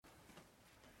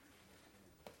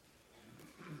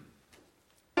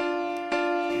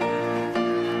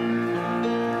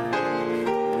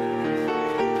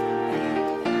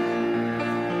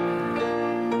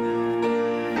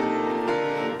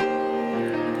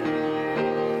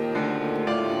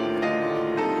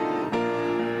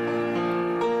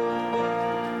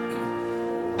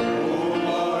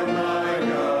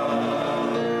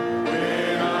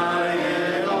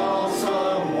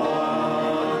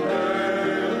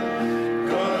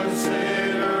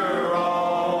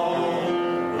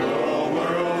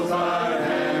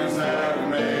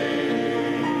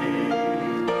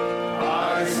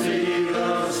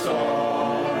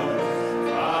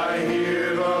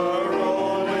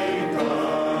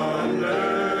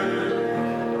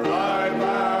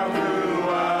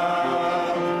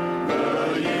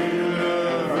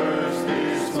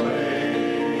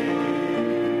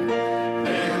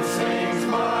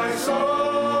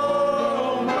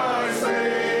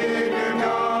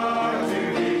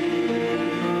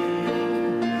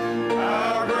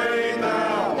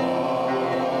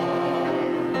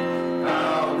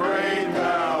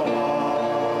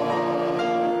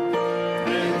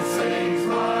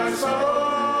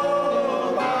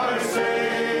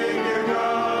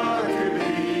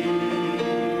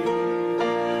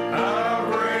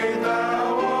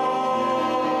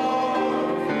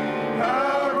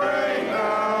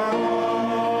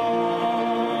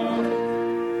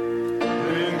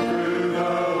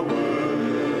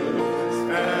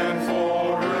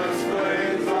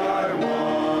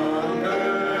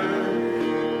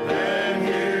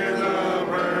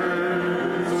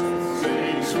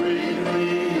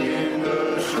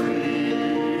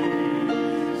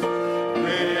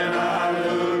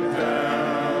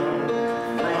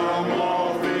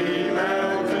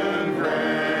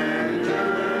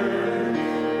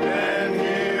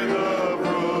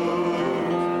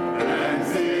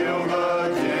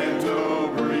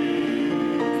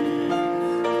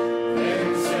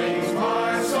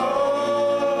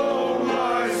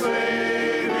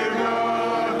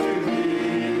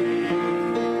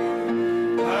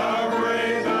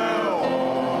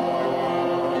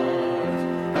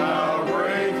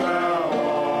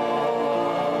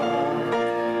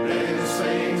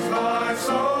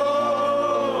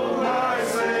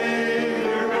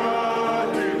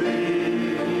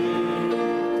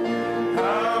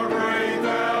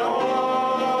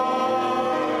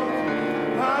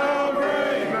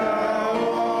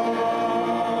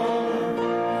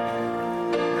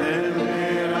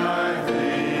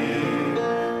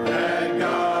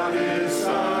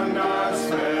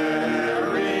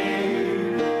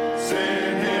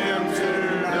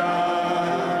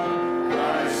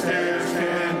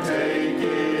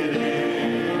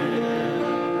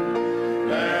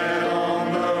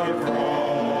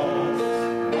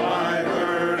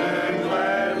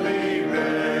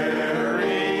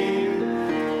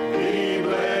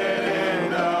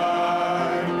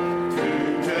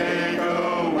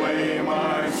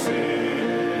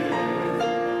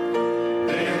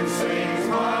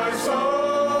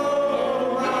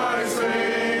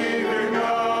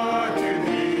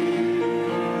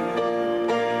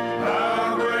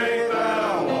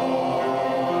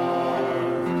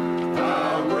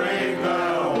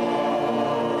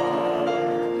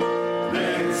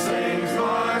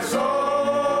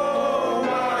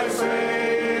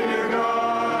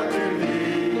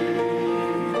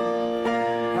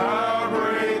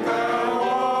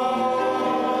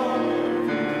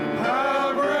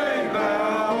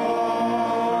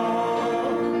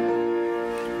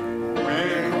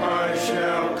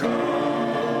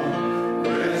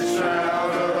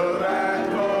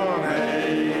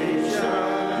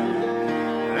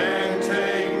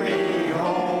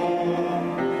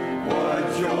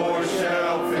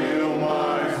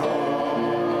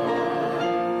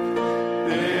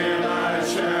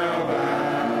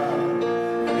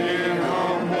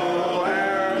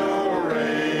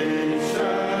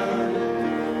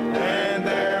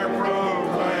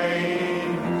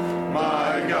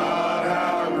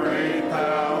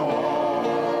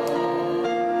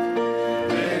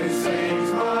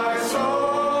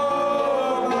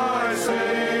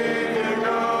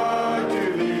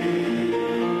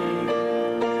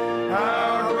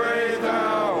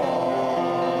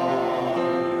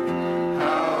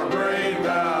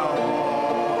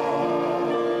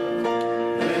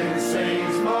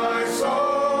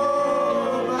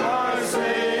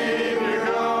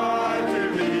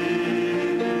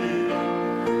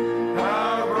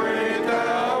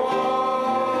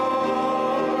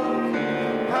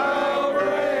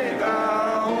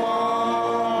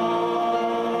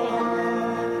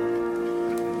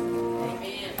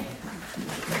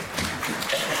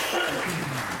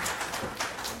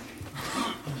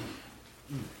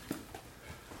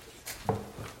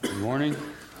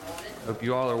Hope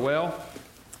you all are well.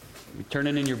 You're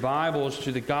turning in your Bibles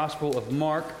to the Gospel of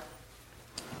Mark,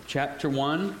 chapter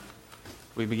 1.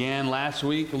 We began last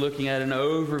week looking at an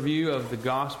overview of the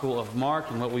Gospel of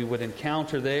Mark and what we would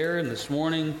encounter there. And this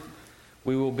morning,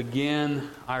 we will begin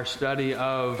our study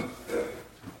of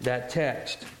that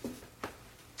text.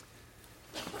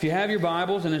 If you have your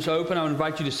Bibles and it's open, I would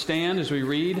invite you to stand as we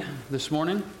read this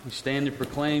morning. We stand to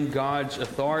proclaim God's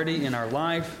authority in our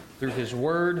life through His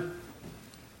Word.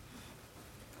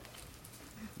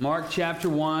 Mark chapter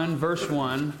 1, verse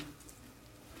 1.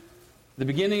 The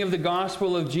beginning of the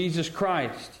gospel of Jesus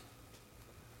Christ,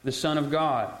 the Son of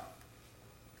God.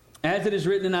 As it is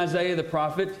written in Isaiah the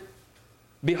prophet,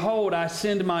 "Behold, I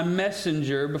send my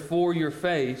messenger before your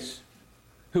face,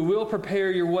 who will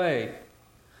prepare your way.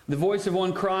 The voice of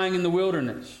one crying in the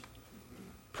wilderness,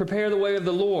 prepare the way of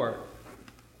the Lord,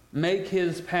 make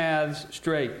His paths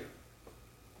straight."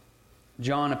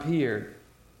 John appeared,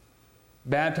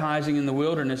 baptizing in the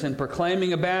wilderness and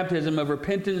proclaiming a baptism of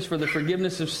repentance for the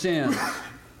forgiveness of sins.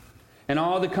 And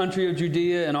all the country of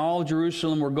Judea and all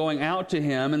Jerusalem were going out to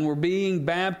him and were being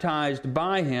baptized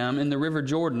by him in the river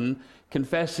Jordan,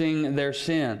 confessing their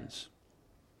sins.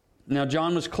 Now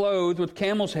John was clothed with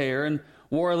camel's hair and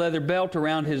wore a leather belt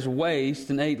around his waist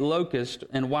and ate locust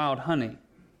and wild honey.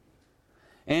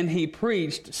 And he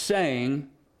preached,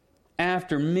 saying,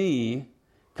 "After me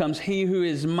comes he who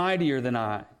is mightier than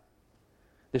I,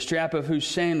 the strap of whose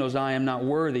sandals I am not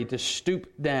worthy to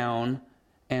stoop down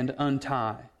and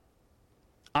untie.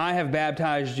 I have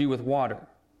baptized you with water,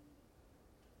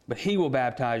 but he will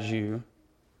baptize you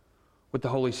with the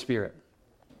Holy Spirit."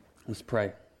 Let's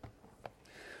pray.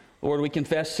 Lord, we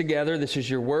confess together this is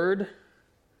your word.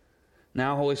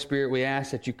 Now, Holy Spirit, we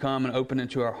ask that you come and open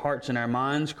it to our hearts and our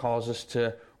minds, cause us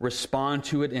to respond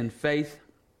to it in faith,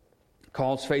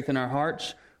 cause faith in our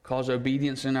hearts, cause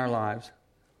obedience in our lives.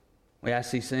 We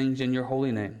ask these things in your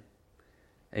holy name.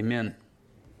 Amen.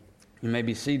 You may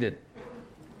be seated.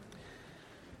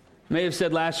 I may have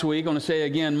said last week, I want to say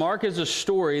again, Mark is a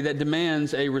story that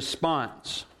demands a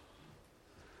response.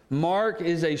 Mark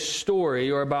is a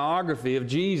story or a biography of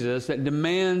Jesus that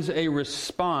demands a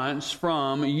response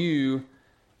from you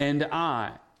and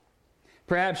I.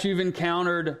 Perhaps you've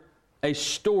encountered a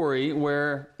story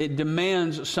where it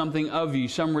demands something of you,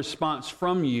 some response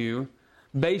from you,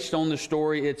 based on the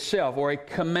story itself, or a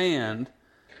command.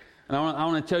 And I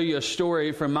want to tell you a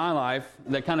story from my life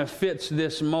that kind of fits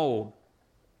this mold.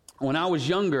 When I was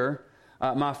younger,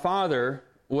 my father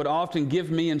would often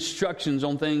give me instructions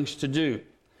on things to do.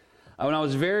 When I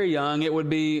was very young, it would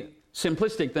be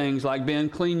simplistic things like, "Ben,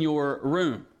 clean your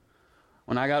room."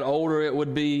 When I got older, it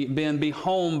would be, "Ben, be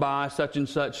home by such and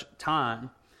such time."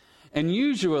 And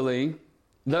usually,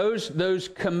 those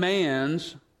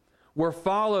commands were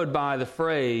followed by the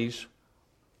phrase,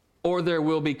 "or there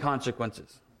will be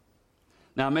consequences."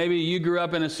 Now, maybe you grew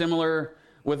up with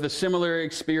a similar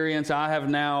experience. I have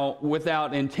now,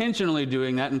 without intentionally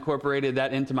doing that, incorporated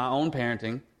that into my own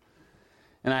parenting.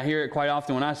 And I hear it quite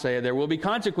often when I say it, "There will be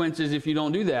consequences if you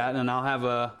don't do that," and I'll have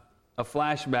a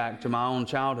flashback to my own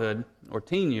childhood or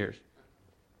teen years.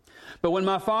 But when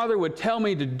my father would tell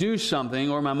me to do something,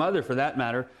 or my mother for that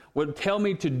matter, would tell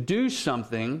me to do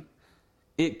something,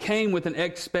 it came with an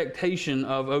expectation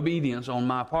of obedience on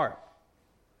my part.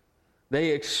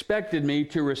 They expected me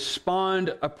to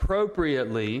respond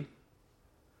appropriately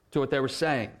to what they were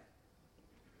saying.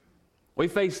 We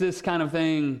face this kind of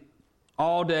thing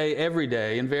all day, every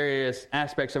day, in various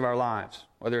aspects of our lives.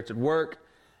 Whether it's at work,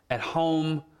 at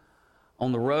home,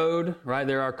 on the road, right?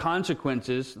 There are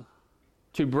consequences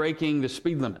to breaking the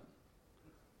speed limit.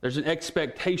 There's an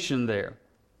expectation there.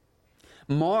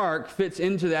 Mark fits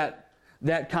into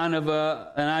that kind of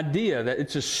an idea, that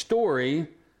it's a story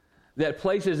that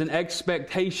places an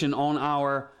expectation on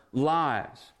our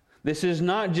lives. This is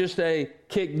not just a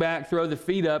kick back, throw the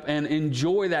feet up, and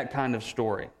enjoy that kind of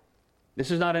story.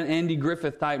 This is not an Andy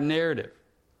Griffith type narrative.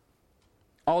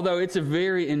 Although it's a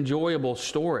very enjoyable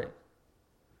story,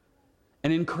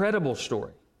 an incredible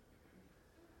story.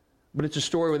 But it's a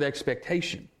story with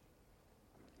expectation.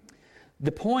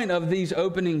 The point of these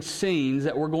opening scenes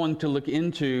that we're going to look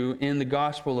into in the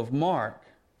Gospel of Mark,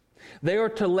 they are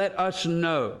to let us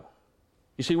know.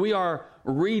 You see, we are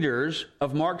readers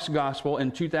of Mark's Gospel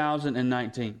in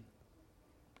 2019.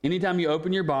 Anytime you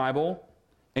open your Bible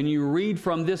and you read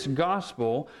from this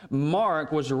Gospel,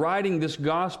 Mark was writing this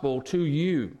Gospel to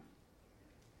you.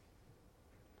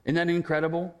 Isn't that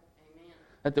incredible? Amen.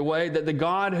 That the way that the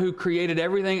God who created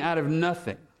everything out of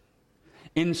nothing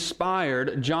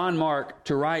inspired John Mark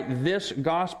to write this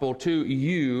gospel to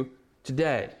you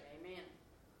today. Amen.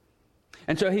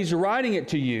 And so he's writing it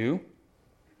to you,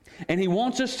 and he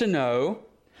wants us to know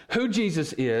who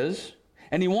Jesus is,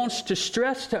 and he wants to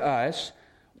stress to us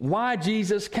why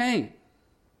Jesus came,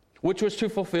 which was to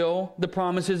fulfill the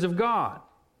promises of God.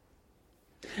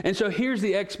 And so here's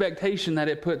the expectation that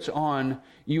it puts on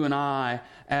you and I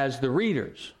as the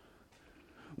readers.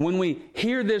 When we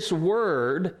hear this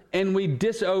word and we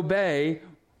disobey,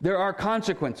 there are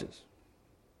consequences.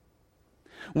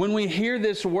 When we hear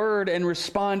this word and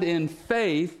respond in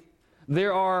faith,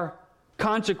 there are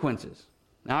consequences.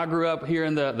 Now, I grew up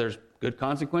hearing there's good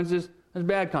consequences, there's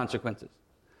bad consequences.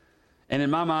 And in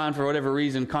my mind, for whatever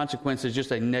reason, consequence is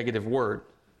just a negative word.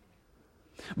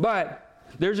 But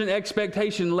there's an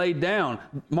expectation laid down.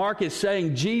 Mark is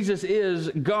saying Jesus is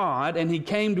God, and he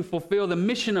came to fulfill the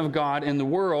mission of God in the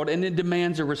world, and it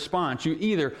demands a response. You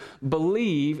either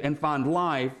believe and find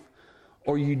life,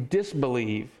 or you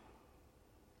disbelieve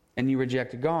and you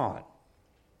reject God.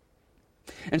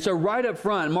 And so right up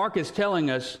front, Mark is telling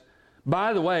us,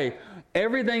 by the way,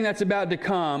 everything that's about to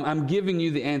come, I'm giving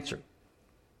you the answer.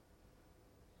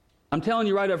 I'm telling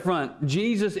you right up front,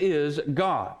 Jesus is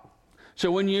God. So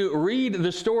when you read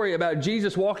the story about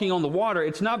Jesus walking on the water,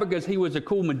 it's not because he was a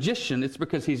cool magician, it's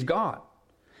because he's God.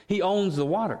 He owns the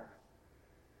water.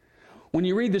 When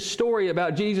you read the story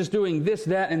about Jesus doing this,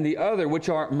 that, and the other, which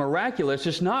are miraculous,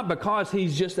 it's not because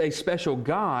he's just a special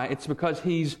guy, it's because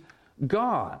he's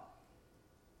God.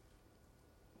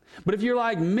 But if you're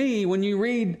like me, when you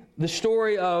read the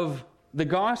story of the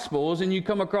Gospels and you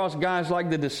come across guys like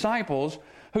the disciples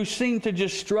who seem to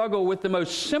just struggle with the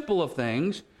most simple of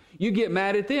things, you get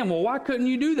mad at them. Well, why couldn't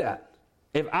you do that?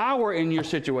 If I were in your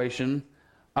situation,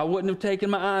 I wouldn't have taken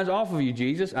my eyes off of you,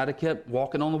 Jesus. I'd have kept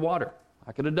walking on the water.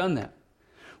 I could have done that.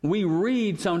 We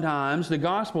read sometimes the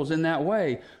Gospels in that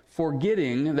way,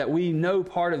 forgetting that we know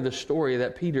part of the story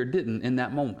that Peter didn't in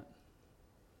that moment.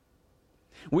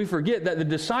 We forget that the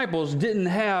disciples didn't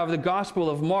have the Gospel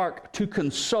of Mark to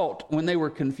consult when they were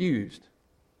confused.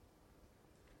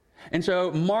 And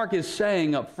so Mark is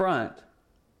saying up front,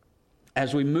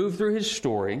 as we move through his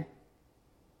story,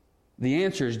 the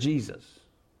answer is Jesus.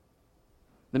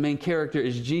 The main character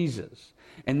is Jesus.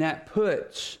 And that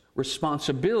puts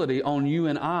responsibility on you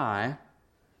and I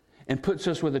and puts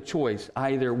us with a choice.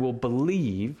 I either will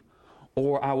believe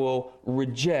or I will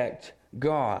reject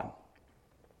God.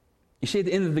 You see, at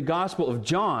the end of the Gospel of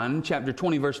John, chapter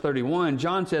 20, verse 31,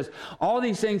 John says, all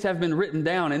these things have been written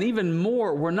down, and even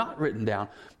more were not written down.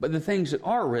 But the things that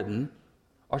are written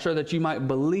are so that you might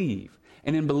believe,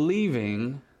 and in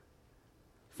believing,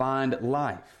 find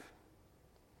life.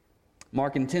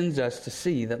 Mark intends us to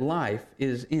see that life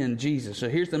is in Jesus. So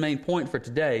here's the main point for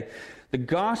today. The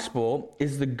gospel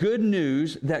is the good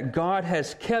news that God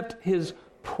has kept his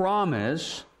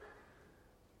promise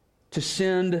to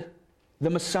send the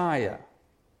Messiah.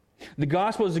 The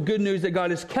gospel is the good news that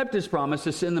God has kept his promise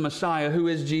to send the Messiah, who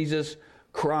is Jesus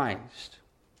Christ.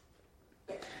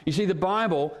 You see, the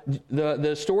Bible,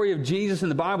 the story of Jesus in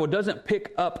the Bible doesn't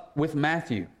pick up with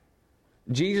Matthew.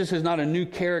 Jesus is not a new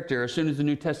character as soon as the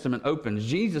New Testament opens.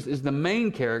 Jesus is the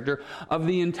main character of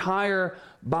the entire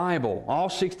Bible, all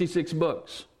 66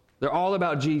 books. They're all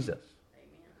about Jesus. Amen.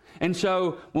 And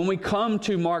so when we come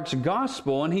to Mark's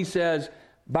gospel and he says,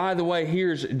 by the way,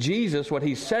 here's Jesus, what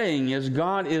he's saying is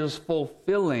God is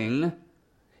fulfilling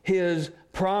his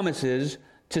promises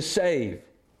to save.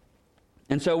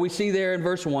 And so we see there in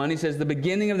verse 1, he says, the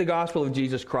beginning of the gospel of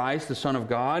Jesus Christ, the Son of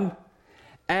God,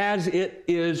 as it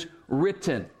is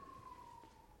written.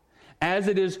 As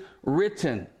it is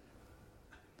written.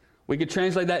 We could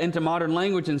translate that into modern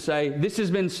language and say, this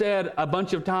has been said a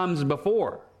bunch of times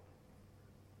before.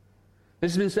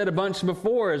 This has been said a bunch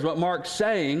before, is what Mark's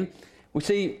saying. We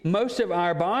see most of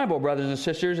our Bible, brothers and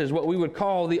sisters, is what we would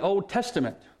call the Old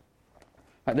Testament.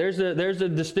 Right, there's a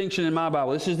distinction in my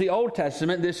Bible. This is the Old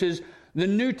Testament. This is the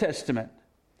New Testament.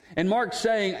 And Mark's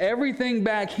saying everything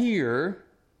back here,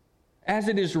 as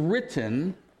it is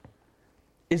written,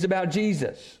 is about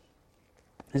Jesus.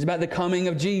 It's about the coming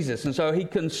of Jesus. And so he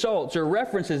consults or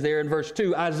references there in verse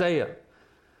 2, Isaiah.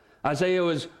 Isaiah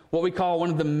was what we call one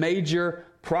of the major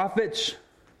prophets.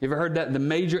 You ever heard that? The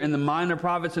major and the minor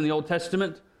prophets in the Old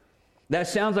Testament? That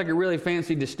sounds like a really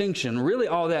fancy distinction. Really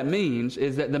all that means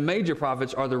is that the major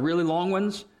prophets are the really long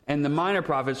ones and the minor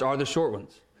prophets are the short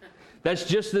ones. That's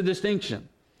just the distinction.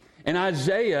 And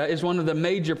Isaiah is one of the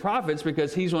major prophets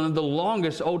because he's one of the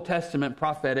longest Old Testament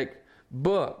prophetic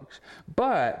books.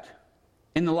 But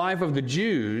in the life of the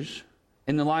Jews,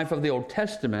 in the life of the Old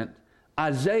Testament,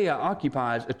 Isaiah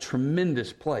occupies a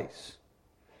tremendous place.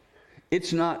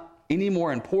 It's not any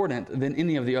more important than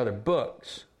any of the other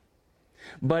books.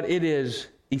 But it is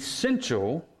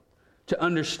essential to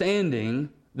understanding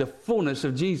the fullness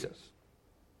of Jesus.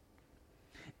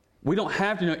 We don't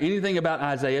have to know anything about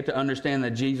Isaiah to understand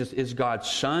that Jesus is God's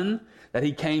Son, that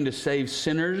He came to save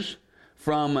sinners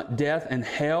from death and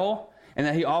hell, and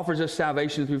that He offers us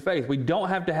salvation through faith. We don't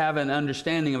have to have an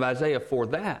understanding of Isaiah for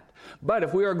that. But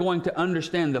if we are going to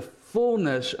understand the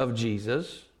fullness of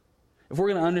Jesus, if we're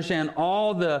going to understand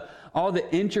all the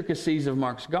intricacies of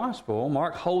Mark's gospel,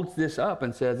 Mark holds this up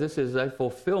and says this is a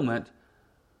fulfillment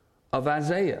of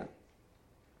Isaiah.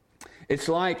 It's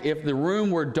like if the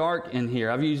room were dark in here.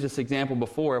 I've used this example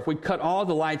before. If we cut all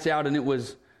the lights out and it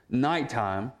was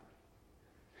nighttime,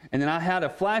 and then I had a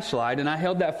flashlight and I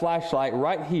held that flashlight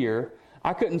right here,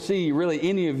 I couldn't see really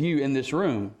any of you in this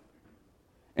room.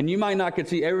 And you might not could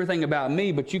see everything about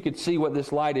me, but you could see what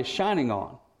this light is shining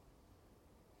on.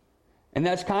 And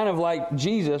that's kind of like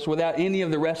Jesus without any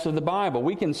of the rest of the Bible.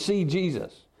 We can see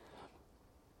Jesus.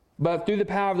 But through the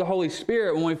power of the Holy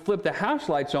Spirit, when we flip the house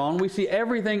lights on, we see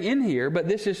everything in here, but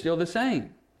this is still the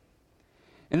same.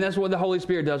 And that's what the Holy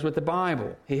Spirit does with the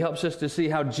Bible. He helps us to see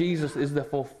how Jesus is the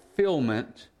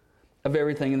fulfillment of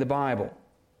everything in the Bible.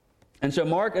 And so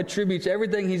Mark attributes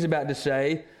everything he's about to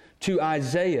say to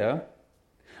Isaiah,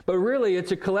 but really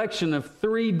it's a collection of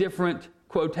 3 different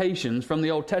quotations from the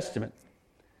Old Testament.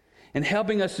 And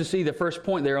helping us to see the first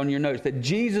point there on your notes, that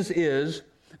Jesus is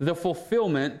the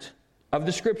fulfillment of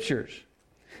the Scriptures.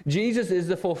 Jesus is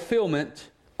the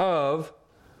fulfillment of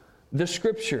the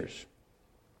Scriptures.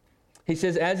 He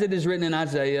says, as it is written in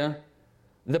Isaiah,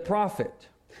 the prophet.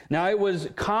 Now, it was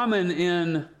common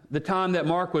in the time that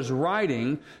Mark was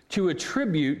writing to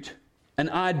attribute an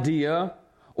idea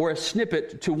or a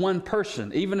snippet to one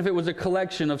person, even if it was a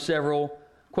collection of several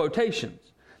quotations.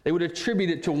 They would attribute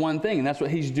it to one thing, and that's what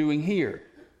he's doing here.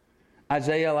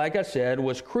 Isaiah, like I said,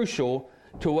 was crucial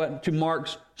to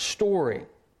Mark's story.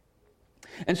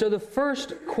 And so the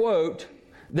first quote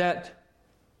that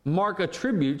Mark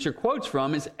attributes or quotes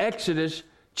from is Exodus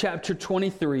chapter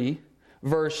 23,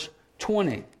 verse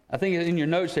 20. I think in your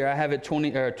notes there I have it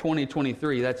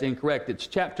 2023. That's incorrect. It's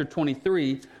chapter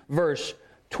 23, verse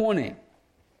 20.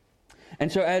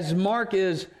 And so as Mark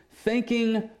is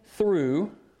thinking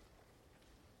through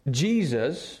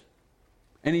Jesus,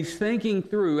 and he's thinking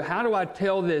through, how do I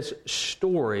tell this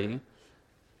story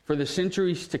for the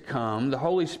centuries to come? The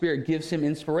Holy Spirit gives him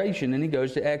inspiration, and he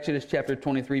goes to Exodus chapter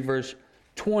 23, verse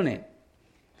 20.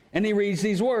 And he reads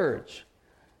these words.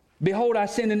 Behold, I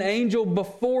send an angel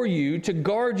before you to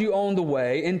guard you on the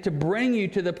way and to bring you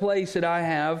to the place that I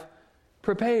have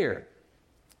prepared.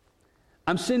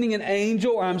 I'm sending an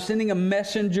angel, or I'm sending a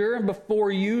messenger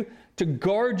before you to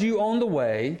guard you on the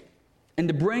way and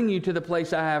to bring you to the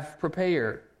place I have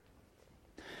prepared.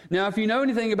 Now, if you know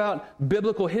anything about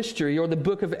biblical history or the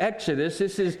book of Exodus,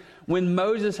 this is when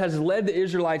Moses has led the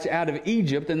Israelites out of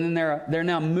Egypt, and then they're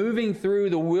now moving through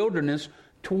the wilderness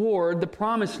toward the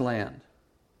promised land.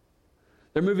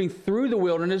 They're moving through the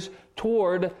wilderness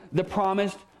toward the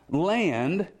promised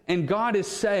land, and God is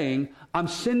saying, I'm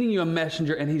sending you a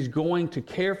messenger, and he's going to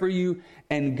care for you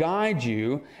and guide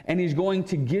you, and he's going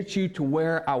to get you to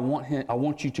where I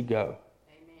want you to go.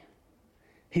 Amen.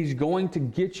 He's going to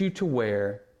get you to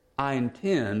where I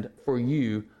intend for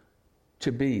you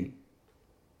to be.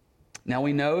 Now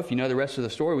we know, if you know the rest of the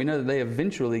story, we know that they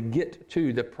eventually get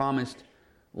to the promised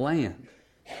land.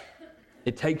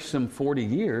 It takes them 40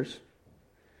 years,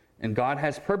 and God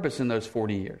has purpose in those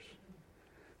 40 years.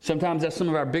 Sometimes that's some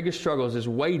of our biggest struggles, is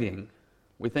waiting.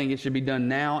 We think it should be done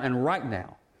now and right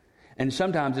now. And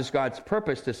sometimes it's God's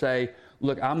purpose to say,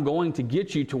 look, I'm going to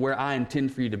get you to where I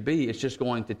intend for you to be. It's just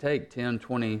going to take 10,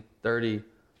 20, 30,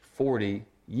 40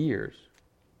 years.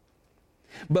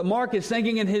 But Mark is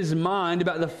thinking in his mind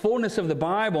about the fullness of the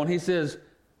Bible, and he says,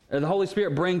 the Holy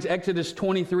Spirit brings Exodus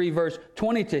 23, verse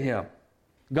 20 to him.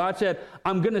 God said,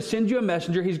 I'm going to send you a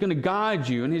messenger. He's going to guide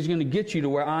you, and he's going to get you to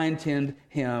where I intend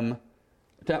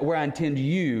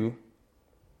you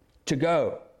to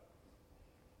go.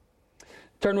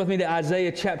 Turn with me to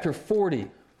Isaiah chapter 40.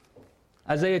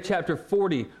 Isaiah chapter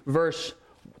 40, verse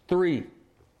 3.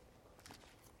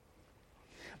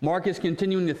 Mark is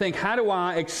continuing to think, how do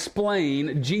I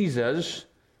explain Jesus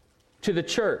to the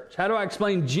church? How do I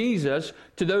explain Jesus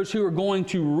to those who are going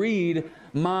to read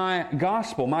my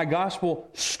gospel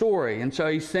story? And so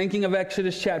he's thinking of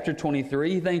Exodus chapter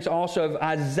 23. He thinks also of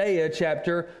Isaiah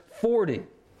chapter 40.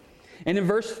 And in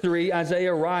verse 3,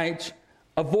 Isaiah writes,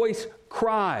 a voice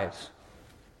cries,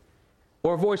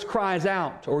 or a voice cries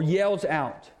out, or yells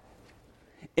out,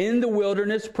 in the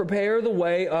wilderness, prepare the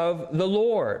way of the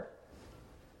Lord.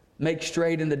 Make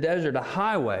straight in the desert a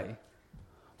highway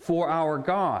for our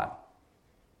God.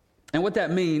 And what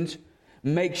that means,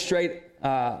 make straight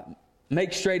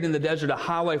make straight in the desert a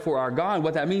highway for our God.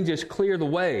 What that means is clear the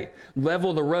way,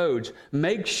 level the roads.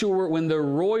 Make sure when the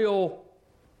royal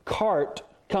cart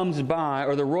comes by,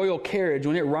 or the royal carriage,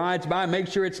 when it rides by, make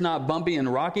sure it's not bumpy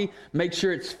and rocky. Make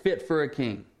sure it's fit for a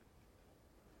king.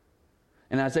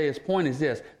 And Isaiah's point is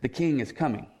this: the king is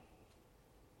coming.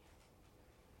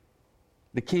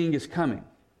 The king is coming.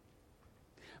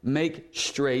 Make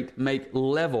straight, make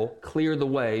level, clear the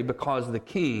way, because the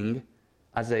king,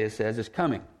 Isaiah says, is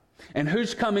coming. And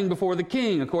who's coming before the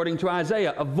king, according to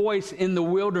Isaiah? A voice in the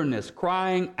wilderness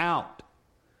crying out.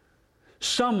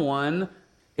 Someone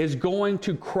is going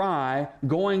to cry,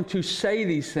 going to say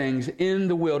these things in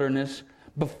the wilderness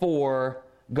before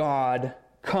God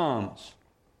comes.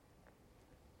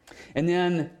 And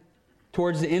then,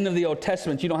 towards the end of the Old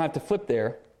Testament, you don't have to flip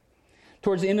there.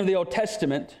 Towards the end of the Old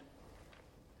Testament,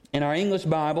 in our English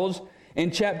Bibles,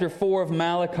 in chapter 4 of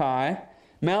Malachi,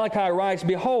 Malachi writes,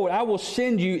 "Behold, I will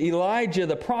send you Elijah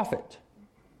the prophet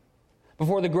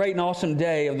before the great and awesome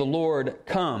day of the Lord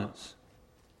comes."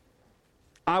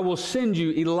 I will send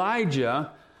you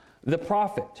Elijah the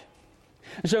prophet.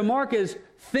 And so Mark is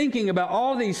thinking about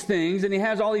all these things, and he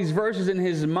has all these verses in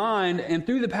his mind, and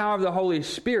through the power of the Holy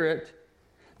Spirit,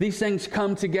 these things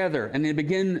come together, and they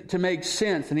begin to make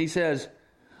sense. And he says,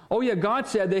 oh yeah, God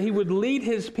said that he would lead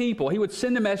his people, he would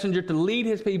send a messenger to lead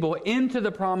his people into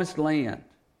the promised land.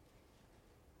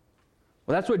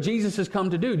 Well, that's what Jesus has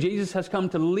come to do. Jesus has come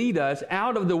to lead us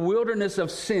out of the wilderness of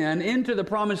sin into the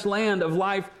promised land of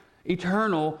life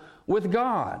eternal with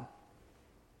God.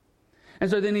 And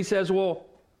so then he says, well,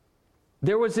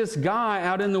 there was this guy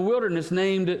out in the wilderness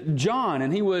named John,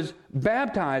 and he was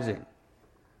baptizing.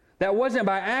 That wasn't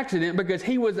by accident, because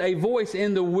he was a voice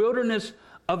in the wilderness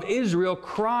of Israel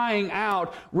crying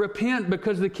out, repent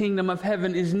because the kingdom of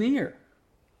heaven is near.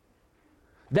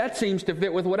 That seems to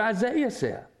fit with what Isaiah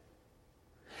said.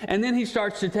 And then he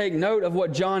starts to take note of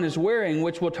what John is wearing,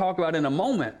 which we'll talk about in a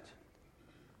moment.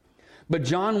 But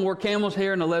John wore camel's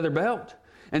hair and a leather belt.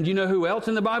 And do you know who else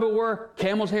in the Bible wore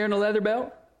camel's hair and a leather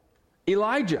belt?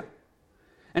 Elijah.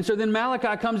 And so then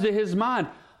Malachi comes to his mind.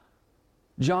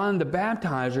 John the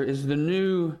Baptizer is the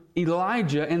new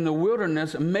Elijah in the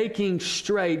wilderness, making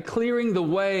straight, clearing the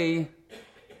way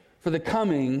for the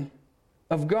coming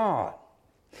of God.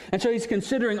 And so he's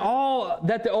considering all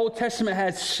that the Old Testament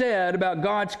has said about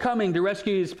God's coming to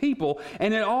rescue his people,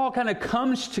 and it all kind of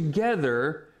comes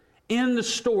together in the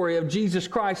story of Jesus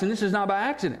Christ. And this is not by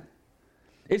accident.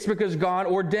 It's because God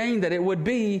ordained that it would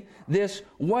be this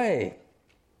way.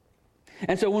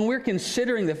 And so when we're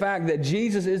considering the fact that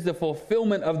Jesus is the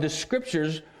fulfillment of the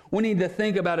Scriptures, we need to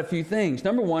think about a few things.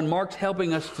 Number one, Mark's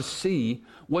helping us to see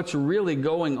what's really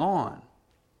going on.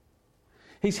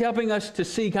 He's helping us to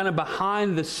see kind of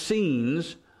behind the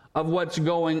scenes of what's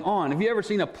going on. Have you ever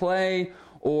seen a play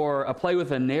or a play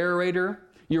with a narrator?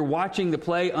 You're watching the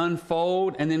play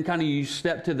unfold, and then kind of you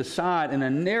step to the side, and a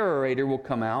narrator will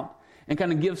come out and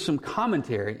kind of give some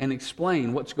commentary and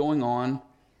explain what's going on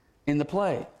in the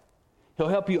play. He'll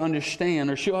help you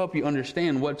understand, or she'll help you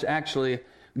understand what's actually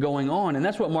going on. And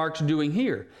that's what Mark's doing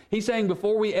here. He's saying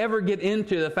before we ever get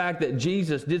into the fact that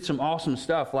Jesus did some awesome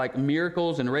stuff like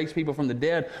miracles and raised people from the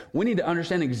dead, we need to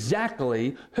understand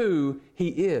exactly who he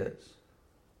is.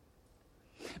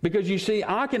 Because you see,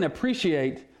 I can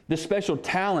appreciate the special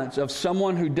talents of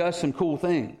someone who does some cool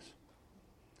things.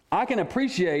 I can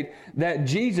appreciate that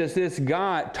Jesus, this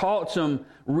guy, taught some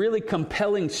really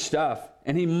compelling stuff,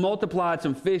 and he multiplied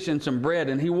some fish and some bread,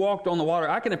 and he walked on the water.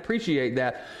 I can appreciate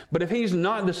that. But if he's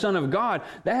not the Son of God,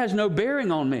 that has no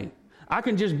bearing on me. I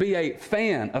can just be a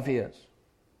fan of his.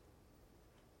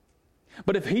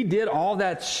 But if he did all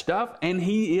that stuff, and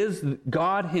he is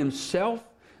God himself,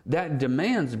 that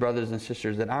demands, brothers and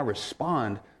sisters, that I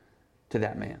respond to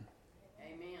that man.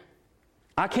 Amen.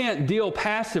 I can't deal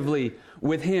passively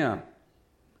with him.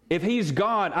 If he's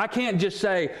God, I can't just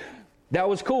say, that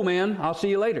was cool, man, I'll see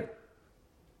you later.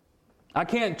 I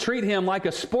can't treat him like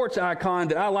a sports icon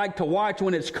that I like to watch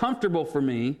when it's comfortable for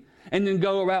me and then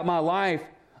go about my life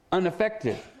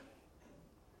unaffected.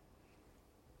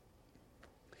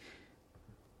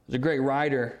 There's a great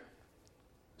writer,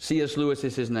 C.S. Lewis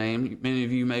is his name. Many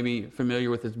of you may be familiar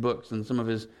with his books, and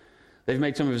they've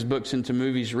made some of his books into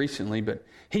movies recently, but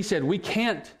he said, we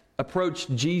can't approach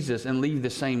Jesus and leave the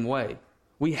same way.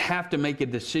 We have to make a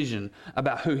decision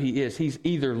about who he is. He's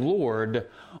either Lord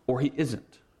or he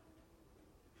isn't.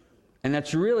 And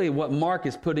that's really what Mark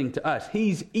is putting to us.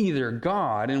 He's either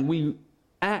God, and we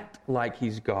act like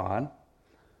he's God,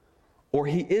 or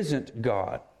he isn't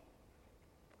God.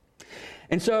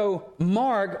 And so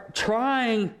Mark,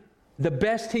 trying the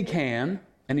best he can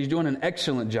and he's doing an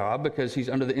excellent job because he's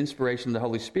under the inspiration of the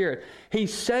Holy Spirit.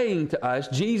 He's saying to us,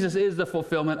 Jesus is the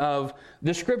fulfillment of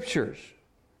the Scriptures.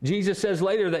 Jesus says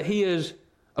later that he is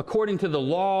according to the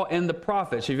law and the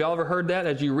prophets. Have you all ever heard that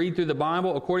as you read through the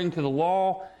Bible? According to the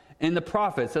law and the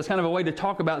prophets. That's kind of a way to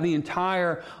talk about the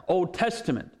entire Old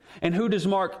Testament. And who does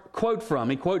Mark quote from?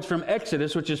 He quotes from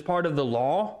Exodus, which is part of the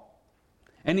law,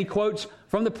 and he quotes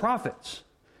from the prophets.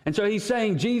 And so he's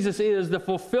saying Jesus is the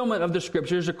fulfillment of the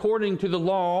Scriptures according to the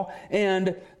law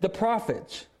and the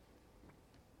prophets.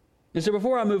 And so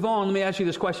before I move on, let me ask you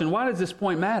this question. Why does this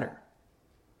point matter?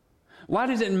 Why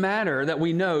does it matter that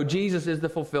we know Jesus is the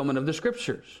fulfillment of the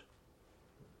Scriptures?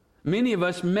 Many of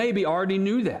us maybe already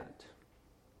knew that.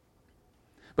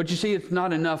 But you see, it's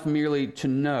not enough merely to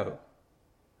know.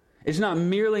 It's not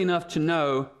merely enough to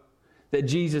know that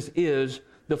Jesus is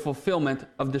the fulfillment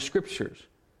of the Scriptures.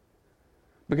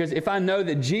 Because if I know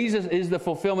that Jesus is the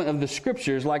fulfillment of the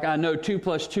Scriptures, like I know 2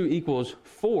 + 2 =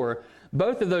 4,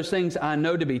 both of those things I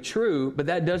know to be true, but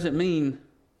that doesn't mean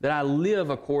that I live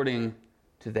according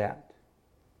to that.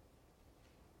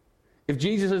 If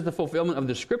Jesus is the fulfillment of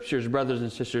the Scriptures, brothers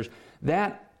and sisters,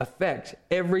 that affects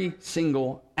every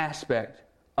single aspect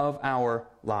of our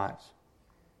lives.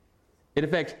 It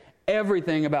affects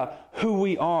everything about who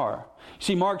we are.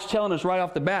 See, Mark's telling us right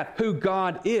off the bat who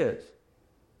God is.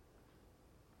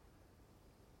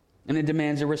 And it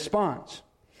demands a response,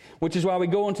 which is why we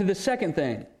go on to the second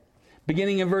thing.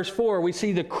 Beginning in verse 4, we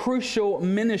see the crucial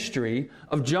ministry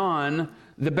of John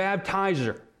the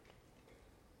Baptizer.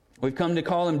 We've come to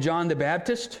call him John the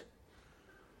Baptist,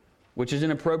 which is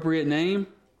an appropriate name.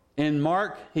 In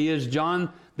Mark, he is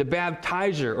John the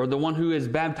Baptizer, or the one who is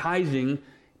baptizing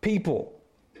people.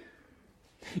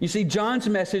 You see, John's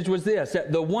message was this,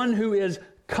 that the one who is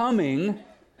coming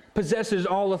possesses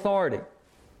all authority.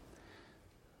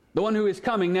 The one who is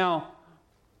coming. Now,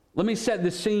 let me set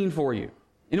the scene for you.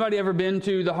 Anybody ever been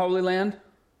to the Holy Land?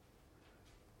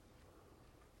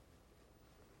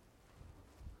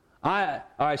 All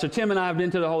right, so Tim and I have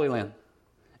been to the Holy Land.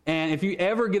 And if you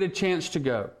ever get a chance to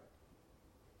go,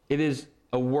 it is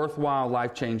a worthwhile,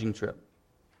 life-changing trip.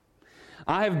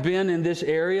 I have been in this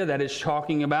area that it's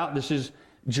talking about. This is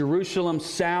Jerusalem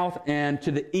south and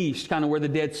to the east, kind of where the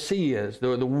Dead Sea is,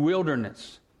 the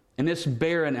wilderness. And it's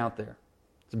barren out there.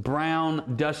 It's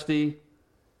brown, dusty,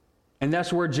 and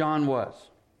that's where John was.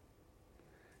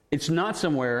 It's not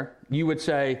somewhere you would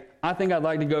say, I think I'd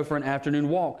like to go for an afternoon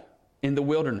walk in the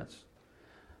wilderness.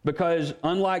 Because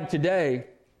unlike today,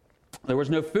 there was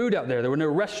no food out there. There were no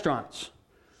restaurants.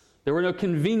 There were no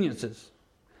conveniences.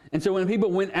 And so when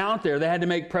people went out there, they had to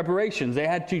make preparations. They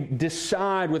had to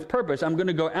decide with purpose, I'm going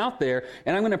to go out there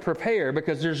and I'm going to prepare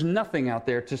because there's nothing out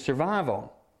there to survive on.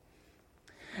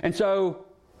 And so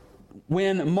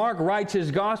when Mark writes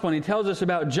his gospel and he tells us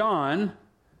about John,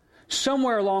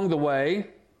 somewhere along the way,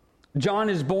 John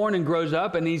is born and grows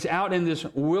up, and he's out in this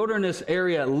wilderness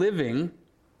area living,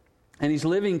 and he's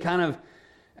living kind of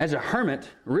as a hermit,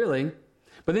 really.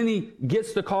 But then he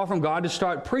gets the call from God to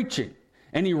start preaching,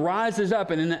 and he rises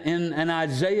up in an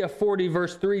Isaiah 40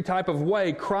 verse 3 type of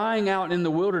way, crying out in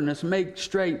the wilderness, make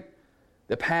straight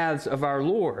the paths of our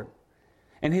Lord.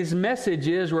 And his message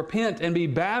is, repent and be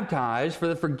baptized for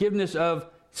the forgiveness of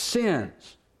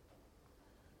sins.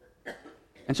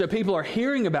 And so people are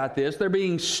hearing about this. They're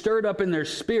being stirred up in their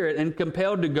spirit and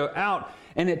compelled to go out.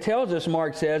 And it tells us,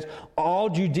 Mark says, all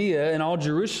Judea and all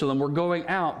Jerusalem were going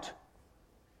out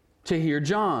to hear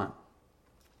John.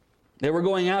 They were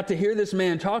going out to hear this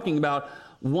man talking about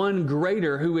one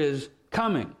greater who is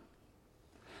coming.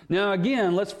 Now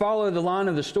again, let's follow the line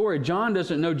of the story. John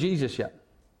doesn't know Jesus yet.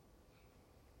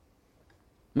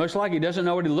 Most likely he doesn't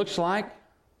know what he looks like.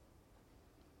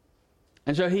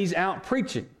 And so he's out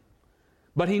preaching.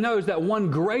 But he knows that one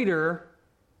greater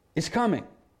is coming.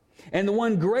 And the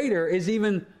one greater is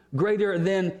even greater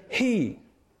than he.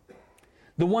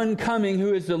 The one coming,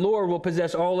 who is the Lord, will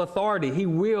possess all authority. He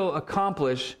will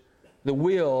accomplish the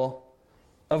will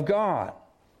of God.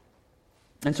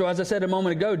 And so, as I said a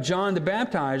moment ago, John the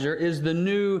Baptizer is the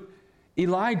new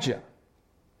Elijah.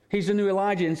 He's the new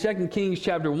Elijah. In 2 Kings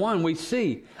chapter 1, we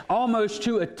see almost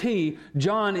to a T,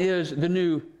 John is the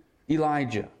new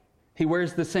Elijah. He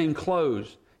wears the same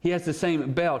clothes. He has the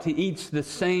same belt. He eats the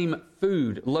same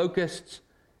food, locusts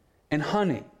and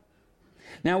honey.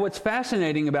 Now, what's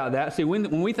fascinating about that, see,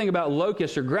 when we think about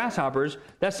locusts or grasshoppers,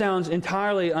 that sounds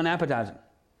entirely unappetizing.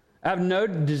 I have no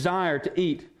desire to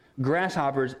eat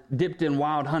grasshoppers dipped in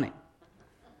wild honey.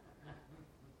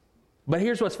 But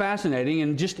here's what's fascinating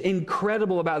and just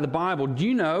incredible about the Bible. Do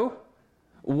you know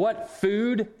what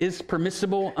food is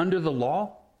permissible under the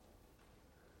law?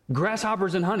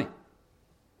 Grasshoppers and honey.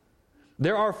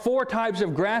 There are 4 types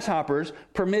of grasshoppers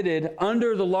permitted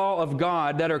under the law of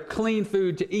God that are clean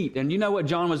food to eat. And you know what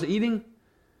John was eating?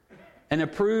 An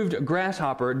approved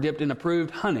grasshopper dipped in approved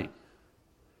honey.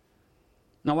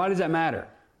 Now, why does that matter?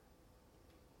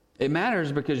 It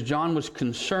matters because John was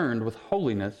concerned with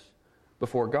holiness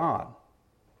before God.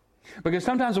 Because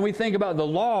sometimes when we think about the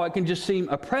law, it can just seem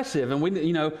oppressive. And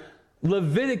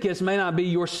Leviticus may not be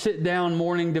your sit-down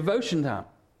morning devotion time.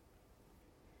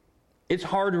 It's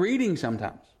hard reading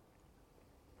sometimes.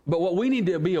 But what we need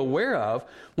to be aware of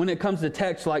when it comes to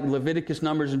texts like Leviticus,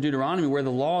 Numbers, and Deuteronomy, where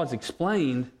the law is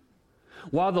explained,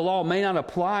 while the law may not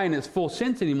apply in its full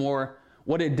sense anymore,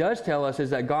 what it does tell us is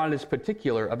that God is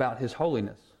particular about His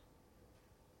holiness.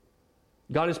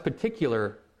 God is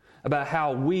particular about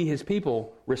how we, His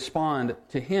people, respond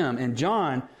to Him. And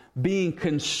John, being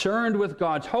concerned with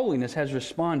God's holiness, has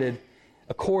responded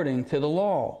according to the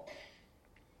law.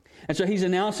 And so he's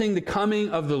announcing the coming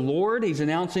of the Lord. He's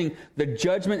announcing the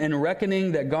judgment and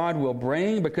reckoning that God will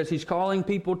bring because he's calling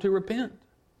people to repent.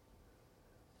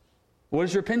 What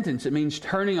is repentance? It means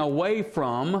turning away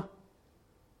from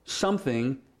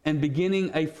something and beginning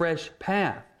a fresh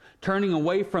path. Turning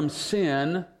away from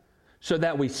sin so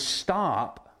that we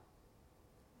stop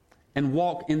and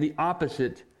walk in the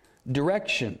opposite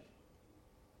direction.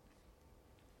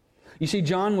 You see,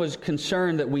 John was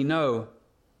concerned that we know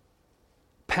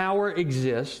power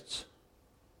exists,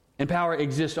 and power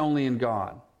exists only in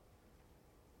God.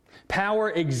 Power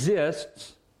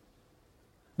exists,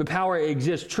 but power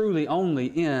exists truly only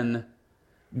in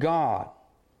God.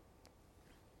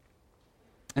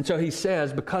 And so he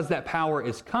says, because that power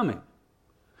is coming,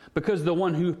 because the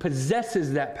one who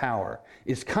possesses that power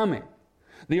is coming,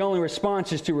 the only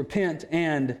response is to repent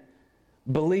and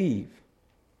believe.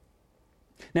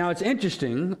 Now it's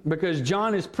interesting because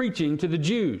John is preaching to the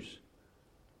Jews.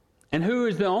 And who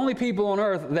is the only people on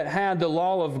earth that had the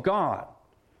law of God?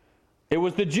 It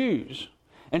was the Jews.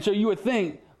 And so you would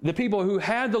think the people who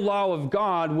had the law of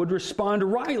God would respond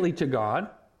rightly to God.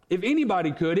 If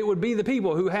anybody could, it would be the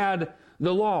people who had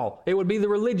the law. It would be the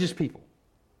religious people.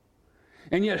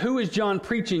 And yet who is John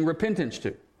preaching repentance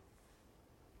to?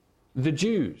 The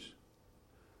Jews.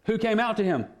 Who came out to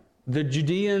him? The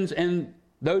Judeans and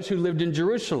those who lived in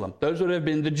Jerusalem. Those would have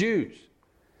been the Jews.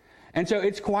 And so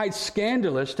it's quite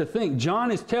scandalous to think.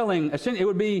 John is telling, it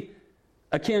would be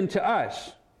akin to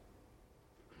us.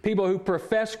 People who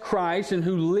profess Christ and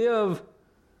who live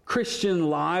Christian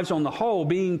lives on the whole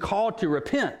being called to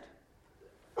repent.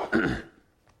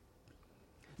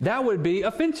 That would be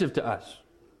offensive to us.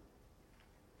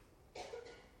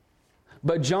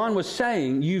 But John was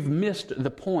saying, you've missed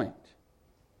the point.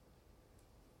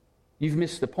 You've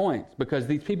missed the point because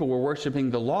these people were worshiping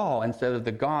the law instead of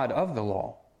the God of the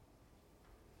law.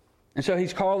 And so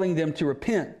he's calling them to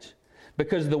repent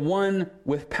because the one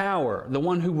with power, the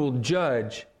one who will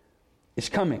judge, is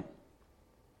coming.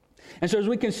 And so as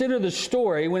we consider the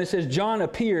story, when it says John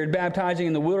appeared baptizing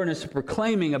in the wilderness and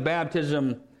proclaiming a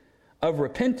baptism of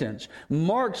repentance,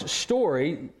 Mark's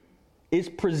story is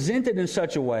presented in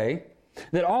such a way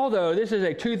that although this is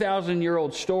a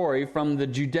 2,000-year-old story from the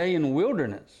Judean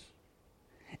wilderness,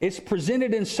 it's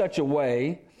presented in such a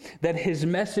way that his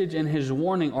message and his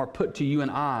warning are put to you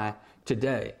and I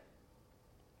today.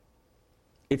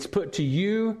 It's put to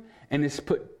you and it's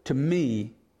put to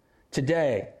me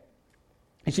today.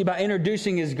 You see, by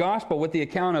introducing his gospel with the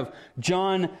account of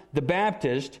John the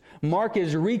Baptist, Mark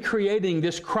is recreating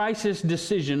this crisis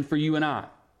decision for you and I.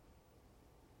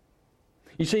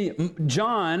 You see,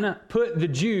 John put the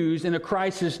Jews in a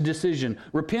crisis decision.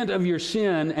 Repent of your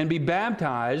sin and be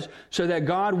baptized so that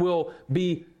God will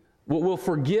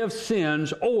forgive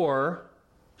sins or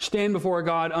stand before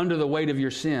God under the weight of your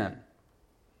sin.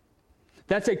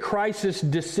 That's a crisis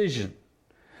decision.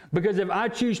 Because if I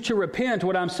choose to repent,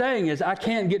 what I'm saying is I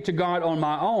can't get to God on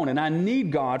my own, and I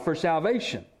need God for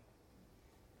salvation.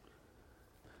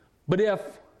 But if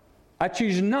I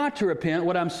choose not to repent,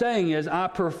 what I'm saying is I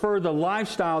prefer the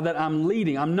lifestyle that I'm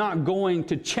leading. I'm not going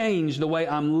to change the way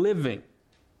I'm living.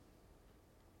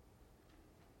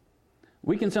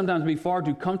 We can sometimes be far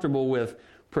too comfortable with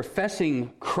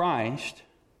professing Christ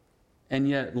and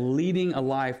yet leading a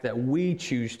life that we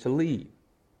choose to lead.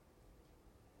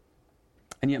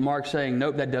 And yet Mark's saying,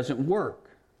 nope, that doesn't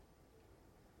work.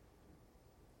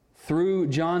 Through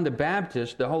John the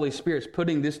Baptist, the Holy Spirit's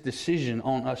putting this decision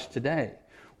on us today.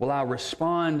 Will I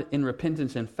respond in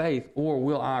repentance and faith, or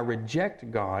will I reject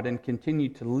God and continue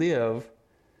to live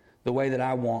the way that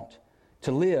I want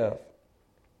to live?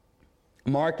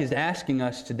 Mark is asking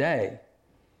us today,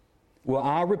 will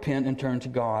I repent and turn to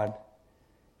God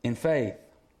in faith?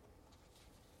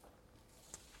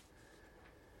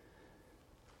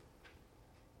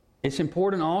 It's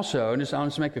important also, and I'll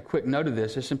just make a quick note of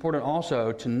this, it's important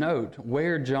also to note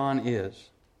where John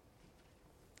is.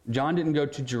 John didn't go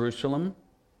to Jerusalem.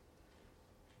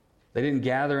 They didn't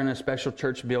gather in a special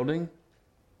church building.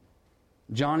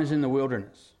 John is in the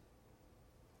wilderness.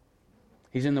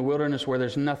 He's in the wilderness where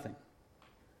there's nothing.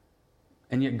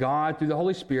 And yet God, through the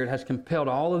Holy Spirit, has compelled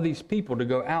all of these people to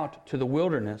go out to the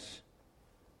wilderness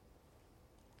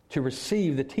to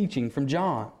receive the teaching from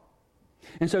John.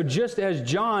 And so just as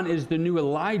John is the new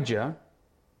Elijah,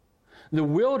 the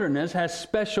wilderness has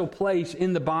special place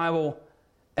in the Bible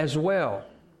as well.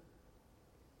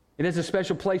 It has a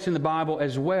special place in the Bible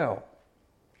as well.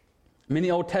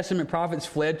 Many Old Testament prophets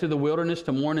fled to the wilderness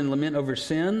to mourn and lament over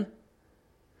sin.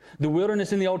 The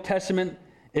wilderness in the Old Testament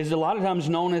is a lot of times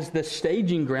known as the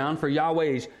staging ground for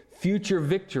Yahweh's future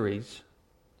victories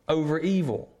over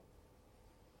evil.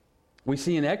 We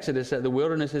see in Exodus that the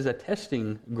wilderness is a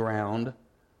testing ground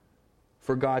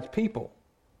for God's people.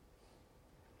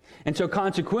 And so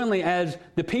consequently, as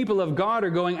the people of God are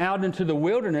going out into the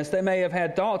wilderness, they may have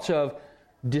had thoughts of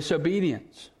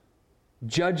disobedience,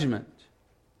 judgment,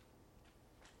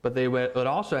 but they would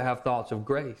also have thoughts of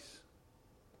grace.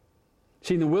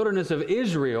 See, in the wilderness of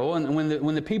Israel, and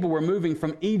when the people were moving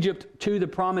from Egypt to the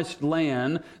promised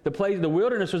land, the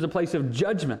wilderness was a place of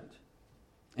judgment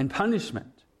and punishment.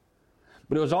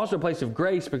 But it was also a place of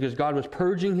grace because God was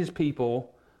purging His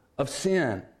people of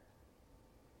sin.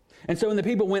 And so when the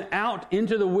people went out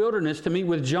into the wilderness to meet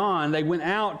with John, they went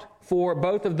out for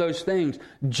both of those things.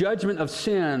 Judgment of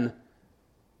sin,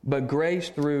 but grace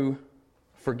through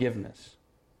forgiveness.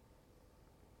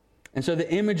 And so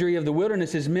the imagery of the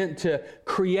wilderness is meant to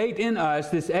create in us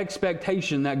this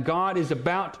expectation that God is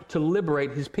about to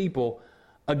liberate His people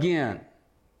again.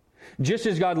 Just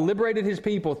as God liberated His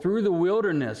people through the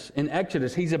wilderness in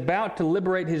Exodus, He's about to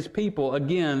liberate His people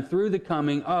again through the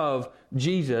coming of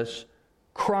Jesus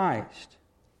Christ.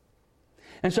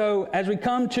 And so as we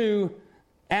come to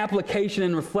application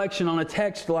and reflection on a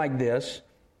text like this,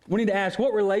 we need to ask,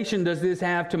 what relation does this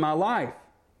have to my life?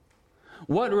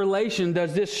 What relation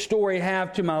does this story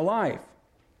have to my life?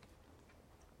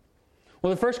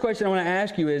 Well, the first question I want to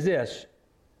ask you is this.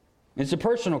 It's a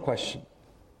personal question.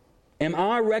 Am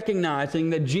I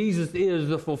recognizing that Jesus is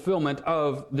the fulfillment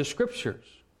of the Scriptures?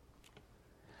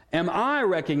 Am I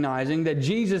recognizing that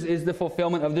Jesus is the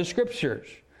fulfillment of the Scriptures?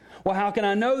 Well, how can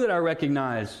I know that I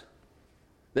recognize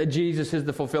that Jesus is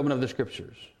the fulfillment of the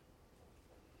Scriptures?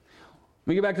 Let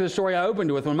me get back to the story I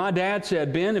opened with. When my dad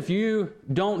said, Ben, if you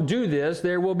don't do this,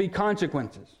 there will be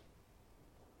consequences.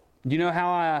 Do you know how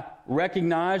I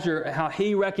recognized, or how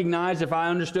he recognized if I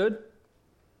understood?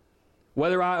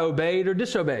 Whether I obeyed or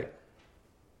disobeyed.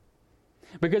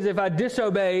 Because if I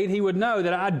disobeyed, he would know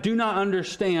that I do not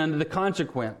understand the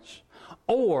consequence.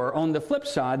 Or, on the flip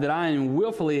side, that I am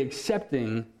willfully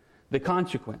accepting the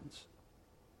consequence.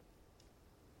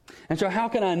 And so how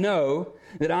can I know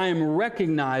that I am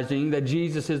recognizing that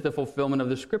Jesus is the fulfillment of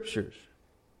the Scriptures?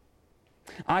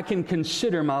 I can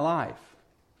consider my life.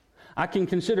 I can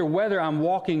consider whether I'm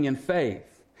walking in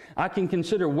faith. I can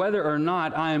consider whether or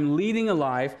not I am leading a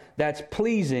life that's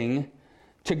pleasing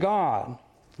to God.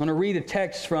 I'm going to read a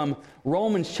text from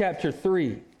Romans chapter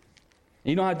 3.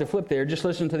 You don't have to flip there, just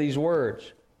listen to these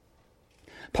words.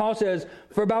 Paul says,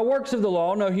 "For by works of the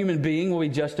law no human being will be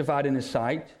justified in his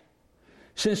sight,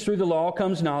 since through the law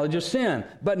comes knowledge of sin.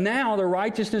 But now the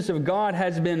righteousness of God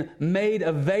has been made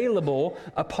available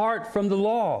apart from the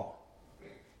law.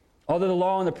 Although the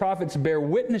law and the prophets bear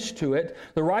witness to it,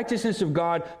 the righteousness of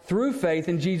God through faith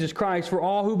in Jesus Christ for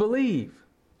all who believe.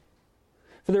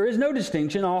 For there is no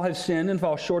distinction, all have sinned and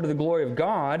fall short of the glory of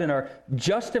God and are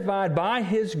justified by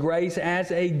His grace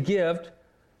as a gift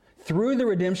through the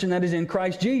redemption that is in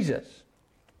Christ Jesus."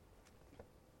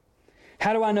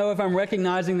 How do I know if I'm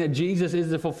recognizing that Jesus is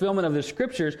the fulfillment of the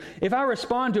Scriptures? If I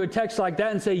respond to a text like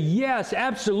that and say, yes,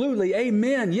 absolutely,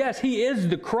 amen, yes, He is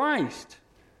the Christ.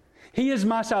 He is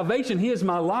my salvation. He is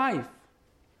my life.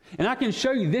 And I can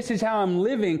show you this is how I'm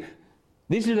living.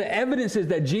 These are the evidences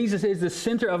that Jesus is the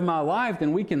center of my life.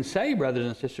 Then we can say, brothers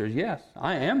and sisters, yes,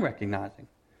 I am recognizing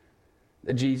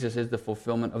that Jesus is the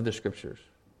fulfillment of the Scriptures.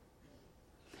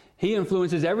 He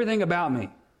influences everything about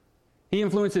me. He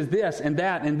influences this and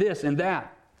that and this and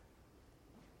that.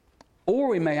 Or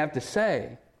we may have to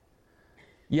say,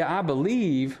 yeah, I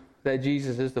believe that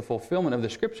Jesus is the fulfillment of the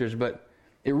Scriptures, but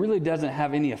it really doesn't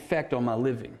have any effect on my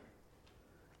living.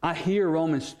 I hear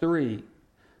Romans 3,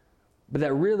 but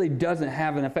that really doesn't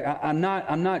have an effect. I'm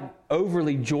not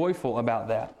overly joyful about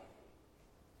that.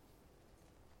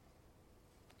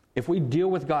 If we deal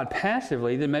with God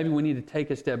passively, then maybe we need to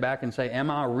take a step back and say,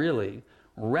 am I really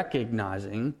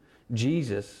recognizing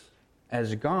Jesus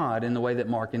as God in the way that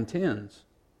Mark intends.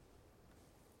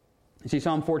 You see,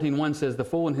 Psalm 14:1 says, "The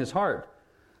fool in his heart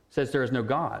says there is no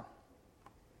God."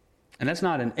 And that's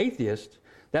not an atheist.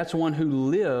 That's one who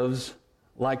lives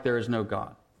like there is no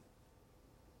God.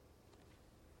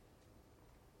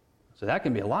 So that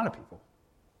can be a lot of people.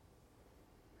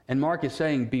 And Mark is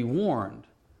saying, be warned,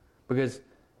 because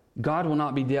God will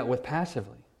not be dealt with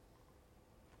passively.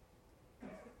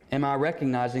 Am I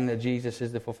recognizing that Jesus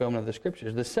is the fulfillment of the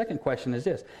Scriptures? The second question is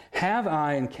this: have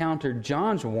I encountered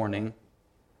John's warning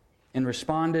and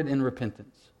responded in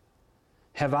repentance?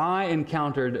 Have I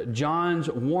encountered John's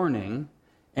warning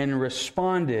and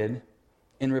responded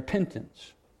in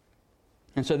repentance?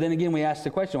 And so then again we ask the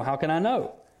question, well, how can I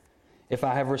know if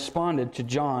I have responded to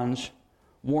John's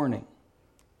warning?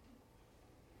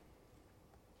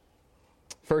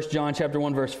 1 John chapter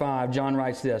 1, verse 5, John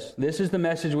writes this: "This is the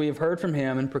message we have heard from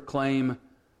him and proclaim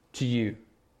to you,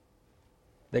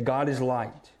 that God is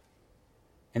light,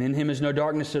 and in him is no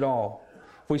darkness at all.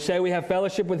 If we say we have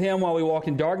fellowship with him while we walk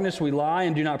in darkness, we lie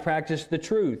and do not practice the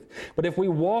truth. But if we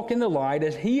walk in the light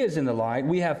as he is in the light,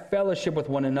 we have fellowship with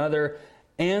one another,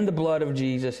 and the blood of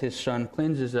Jesus, his Son,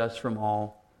 cleanses us from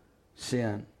all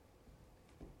sin."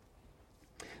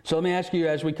 So let me ask you,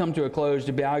 as we come to a close,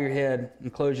 to bow your head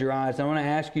and close your eyes. I want to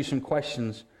ask you some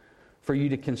questions for you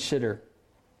to consider.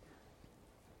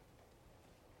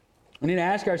 We need to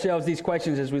ask ourselves these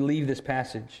questions as we leave this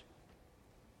passage.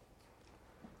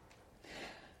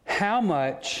 How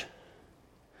much,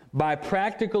 by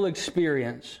practical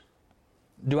experience,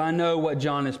 do I know what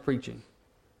John is preaching?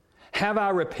 Have I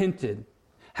repented?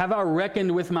 Have I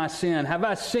reckoned with my sin? Have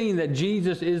I seen that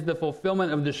Jesus is the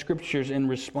fulfillment of the Scriptures and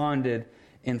responded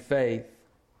in faith?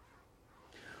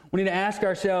 We need to ask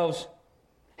ourselves,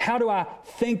 how do I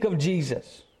think of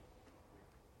Jesus?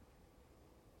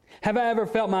 Have I ever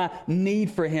felt my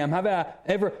need for him? Have I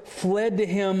ever fled to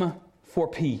him for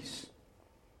peace?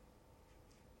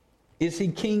 Is he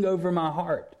king over my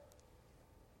heart?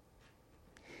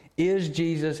 Is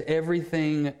Jesus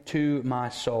everything to my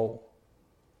soul?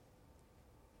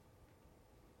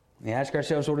 We ask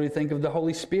ourselves, what do we think of the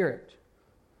Holy Spirit?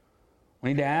 We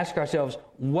need to ask ourselves,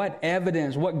 what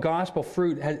evidence, what gospel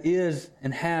fruit is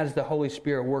and has the Holy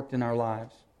Spirit worked in our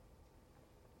lives?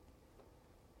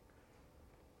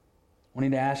 We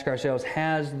need to ask ourselves,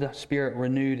 has the Spirit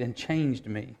renewed and changed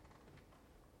me?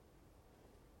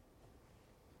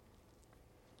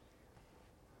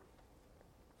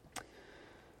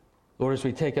 Lord, as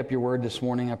we take up your word this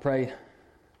morning, I pray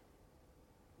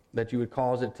that you would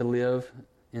cause it to live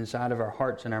inside of our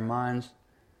hearts and our minds,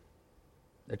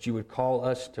 that you would call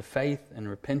us to faith and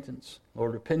repentance.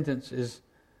 Lord, repentance is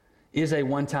a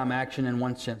one-time action in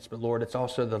one sense, but Lord, it's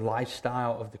also the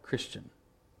lifestyle of the Christian.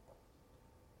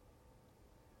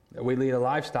 That we lead a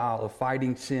lifestyle of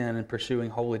fighting sin and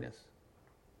pursuing holiness.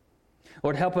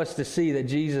 Lord, help us to see that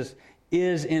Jesus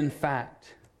is in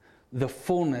fact the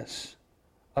fullness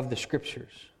of the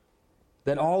Scriptures.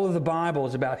 That all of the Bible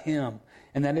is about him,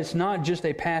 and that it's not just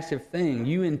a passive thing.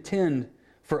 You intend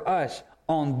for us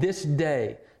on this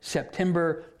day,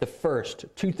 September the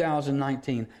 1st,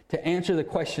 2019, to answer the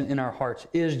question in our hearts,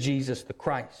 is Jesus the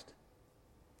Christ?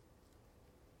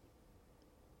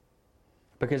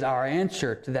 Because our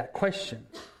answer to that question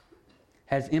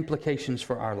has implications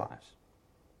for our lives.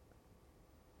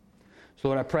 So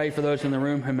Lord, I pray for those in the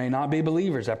room who may not be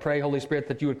believers. I pray, Holy Spirit,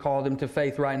 that you would call them to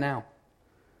faith right now.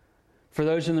 For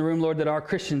those in the room, Lord, that are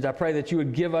Christians, I pray that you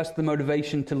would give us the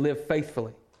motivation to live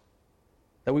faithfully.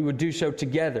 That we would do so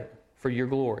together for your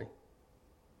glory.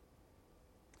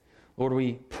 Lord,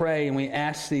 we pray and we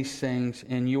ask these things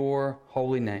in your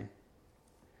holy name.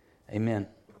 Amen.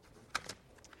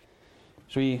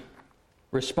 So we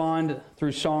respond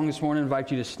through song this morning. I invite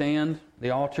you to stand.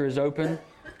 The altar is open.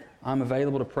 I'm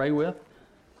available to pray with.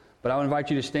 But I would invite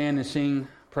you to stand and sing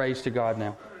praise to God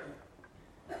now.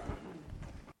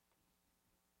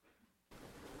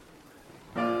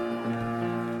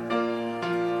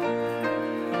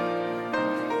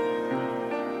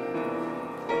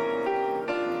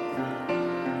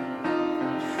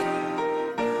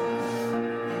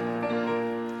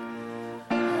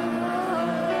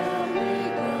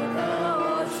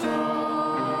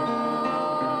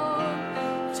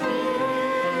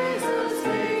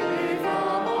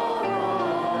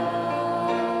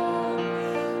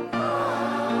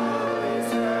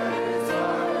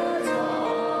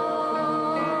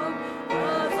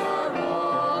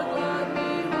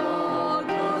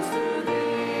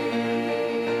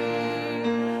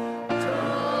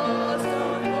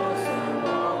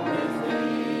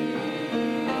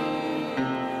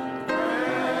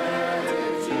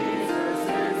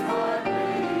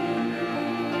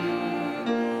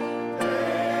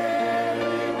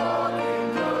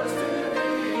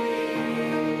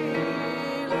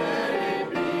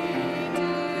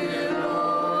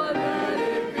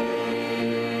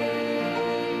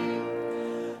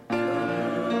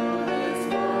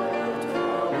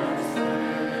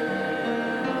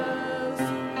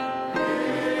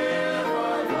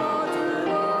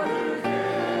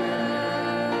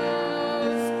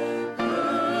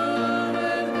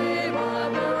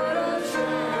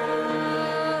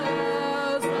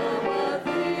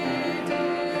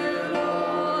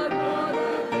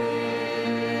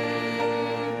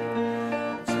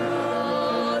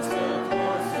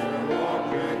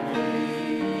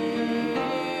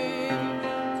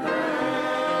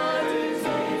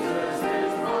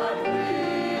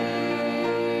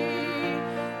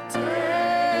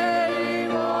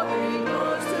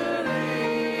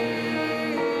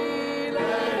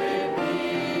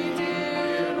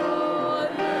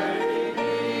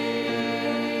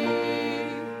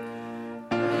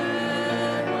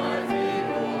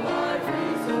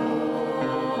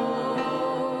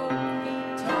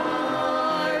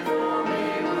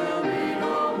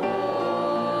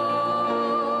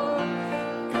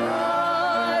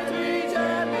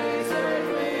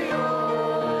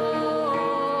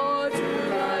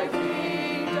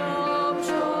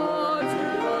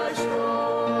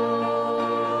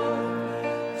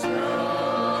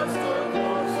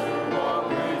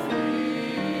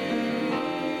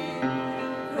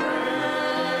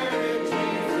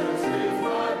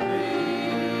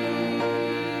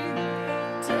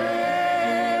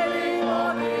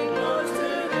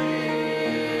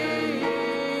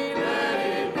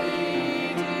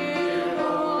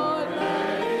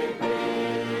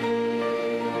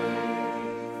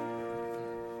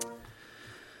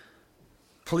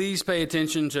 Please pay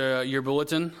attention to your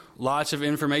bulletin. Lots of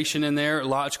information in there.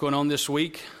 Lots going on this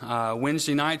week.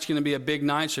 Wednesday night's going to be a big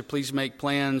night, so please make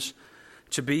plans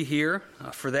to be here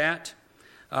for that.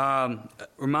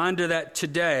 Reminder that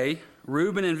today,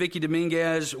 Ruben and Vicky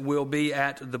Dominguez will be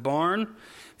at the barn.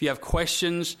 If you have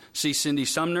questions, see Cindy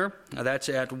Sumner. That's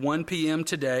at 1 p.m.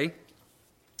 today.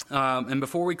 And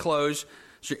before we close,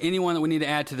 is there anyone that we need to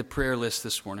add to the prayer list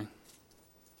this morning?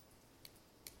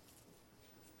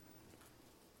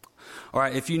 All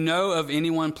right, if you know of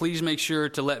anyone, please make sure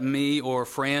to let me or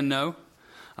Fran know.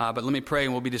 But let me pray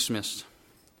and we'll be dismissed.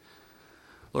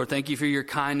 Lord, thank you for your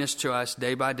kindness to us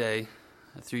day by day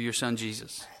through your Son,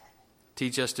 Jesus.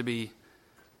 Teach us to be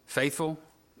faithful,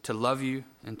 to love you,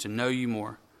 and to know you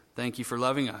more. Thank you for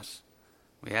loving us.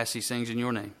 We ask these things in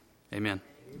your name. Amen.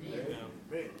 Amen.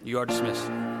 You are dismissed.